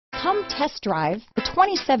Come test drive the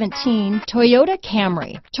 2017 Toyota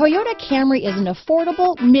Camry. Toyota Camry is an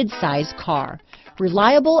affordable mid-size car.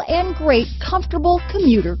 Reliable and great comfortable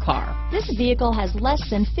commuter car. This vehicle has less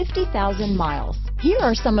than 50,000 miles. Here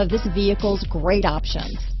are some of this vehicle's great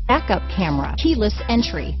options. Backup camera, keyless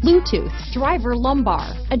entry, Bluetooth, driver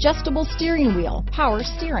lumbar, adjustable steering wheel, power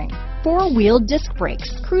steering, four-wheel disc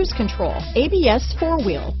brakes, cruise control, ABS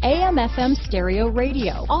four-wheel, AM/FM stereo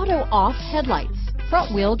radio, auto-off headlights,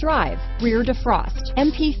 front-wheel drive, rear defrost,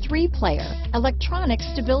 MP3 player, electronic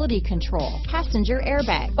stability control, passenger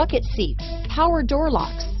airbag, bucket seats, power door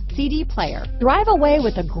locks, CD player. Drive away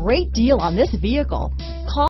with a great deal on this vehicle. Call